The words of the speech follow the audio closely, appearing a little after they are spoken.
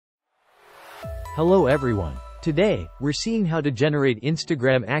Hello everyone. Today, we're seeing how to generate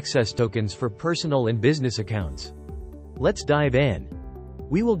Instagram access tokens for personal and business accounts. Let's dive in.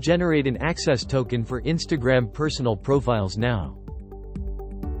 We will generate an access token for Instagram personal profiles now.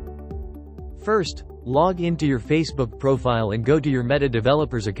 First, log into your Facebook profile and go to your Meta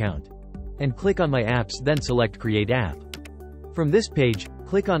Developers account. And click on My Apps, then select Create App. From this page,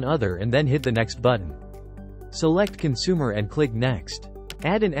 click on Other and then hit the Next button. Select Consumer and click Next.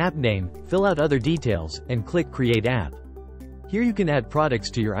 Add an app name, fill out other details, and click Create App. Here you can add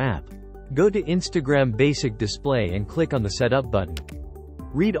products to your app. Go to Instagram Basic Display and click on the Setup button.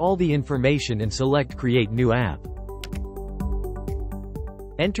 Read all the information and select Create New App.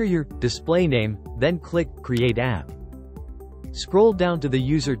 Enter your display name, then click Create App. Scroll down to the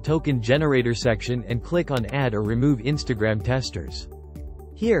User Token Generator section and click on Add or Remove Instagram Testers.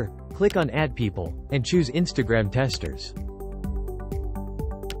 Here, click on Add People, and choose Instagram Testers.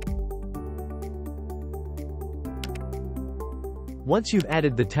 Once you've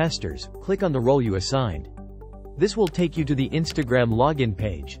added the testers, click on the role you assigned. This will take you to the Instagram login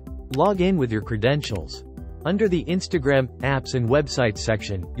page. Log in with your credentials. Under the Instagram Apps and Websites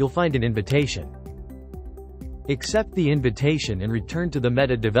section, you'll find an invitation. Accept the invitation and return to the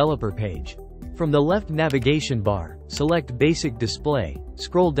Meta Developer page. From the left navigation bar, select Basic Display,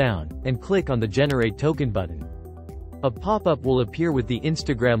 scroll down, and click on the Generate Token button. A pop-up will appear with the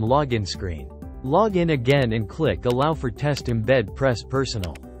Instagram login screen. Log in again and click Allow for Test Embed Press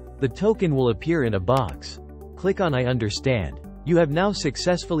Personal. The token will appear in a box. Click on I understand. You have now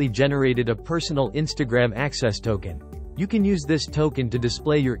successfully generated a personal Instagram access token. You can use this token to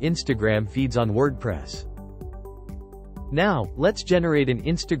display your Instagram feeds on WordPress. Now, let's generate an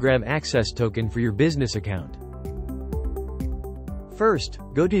Instagram access token for your business account. First,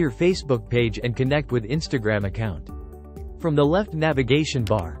 go to your Facebook page and connect with Instagram account. From the left navigation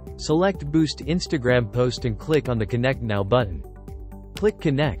bar, select Boost Instagram Post and click on the Connect Now button. Click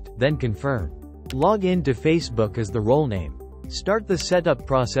Connect, then Confirm. Log in to Facebook as the role name. Start the setup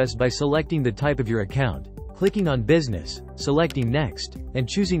process by selecting the type of your account, clicking on Business, selecting Next, and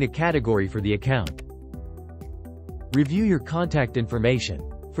choosing a category for the account. Review your contact information.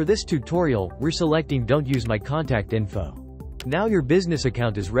 For this tutorial, we're selecting Don't use my contact info. Now your business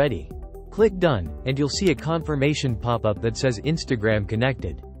account is ready. Click Done, and you'll see a confirmation pop-up that says Instagram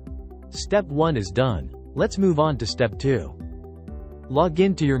connected. Step 1 is done. Let's move on to Step 2. Log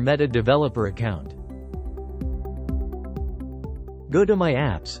in to your Meta Developer account. Go to My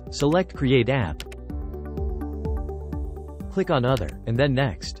Apps, select Create App. Click on Other, and then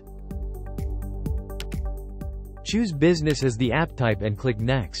Next. Choose Business as the app type and click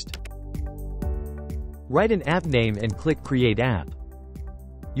Next. Write an app name and click Create App.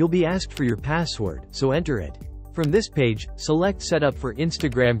 You'll be asked for your password, so enter it. From this page, select Setup for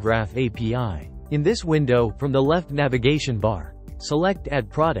Instagram Graph API. In this window, from the left navigation bar, select Add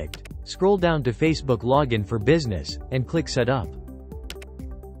Product, scroll down to Facebook Login for Business, and click Setup.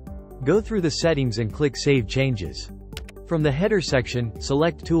 Go through the settings and click Save Changes. From the header section,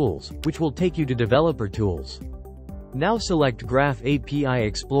 select Tools, which will take you to Developer Tools. Now select Graph API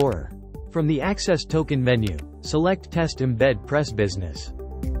Explorer. From the Access Token menu, select Test Embed Press Business.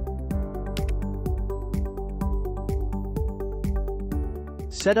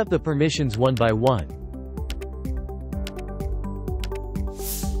 Set up the permissions one by one.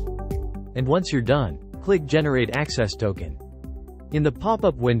 And once you're done, click Generate Access Token. In the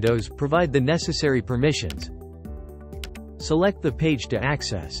pop-up windows, provide the necessary permissions. Select the page to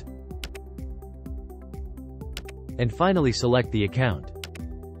access. And finally select the account.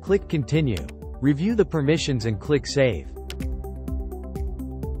 Click Continue. Review the permissions and click Save.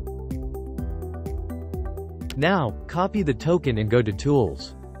 Now, copy the token and go to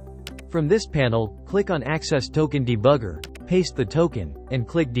Tools. From this panel, click on Access Token Debugger, paste the token, and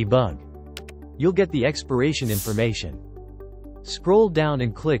click Debug. You'll get the expiration information. Scroll down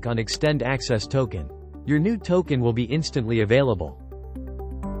and click on Extend Access Token. Your new token will be instantly available.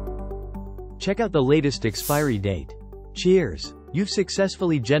 Check out the latest expiry date. Cheers! You've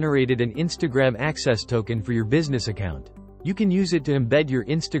successfully generated an Instagram access token for your business account. You can use it to embed your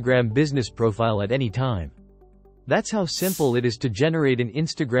Instagram business profile at any time. That's how simple it is to generate an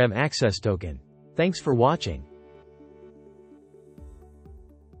Instagram access token. Thanks for watching.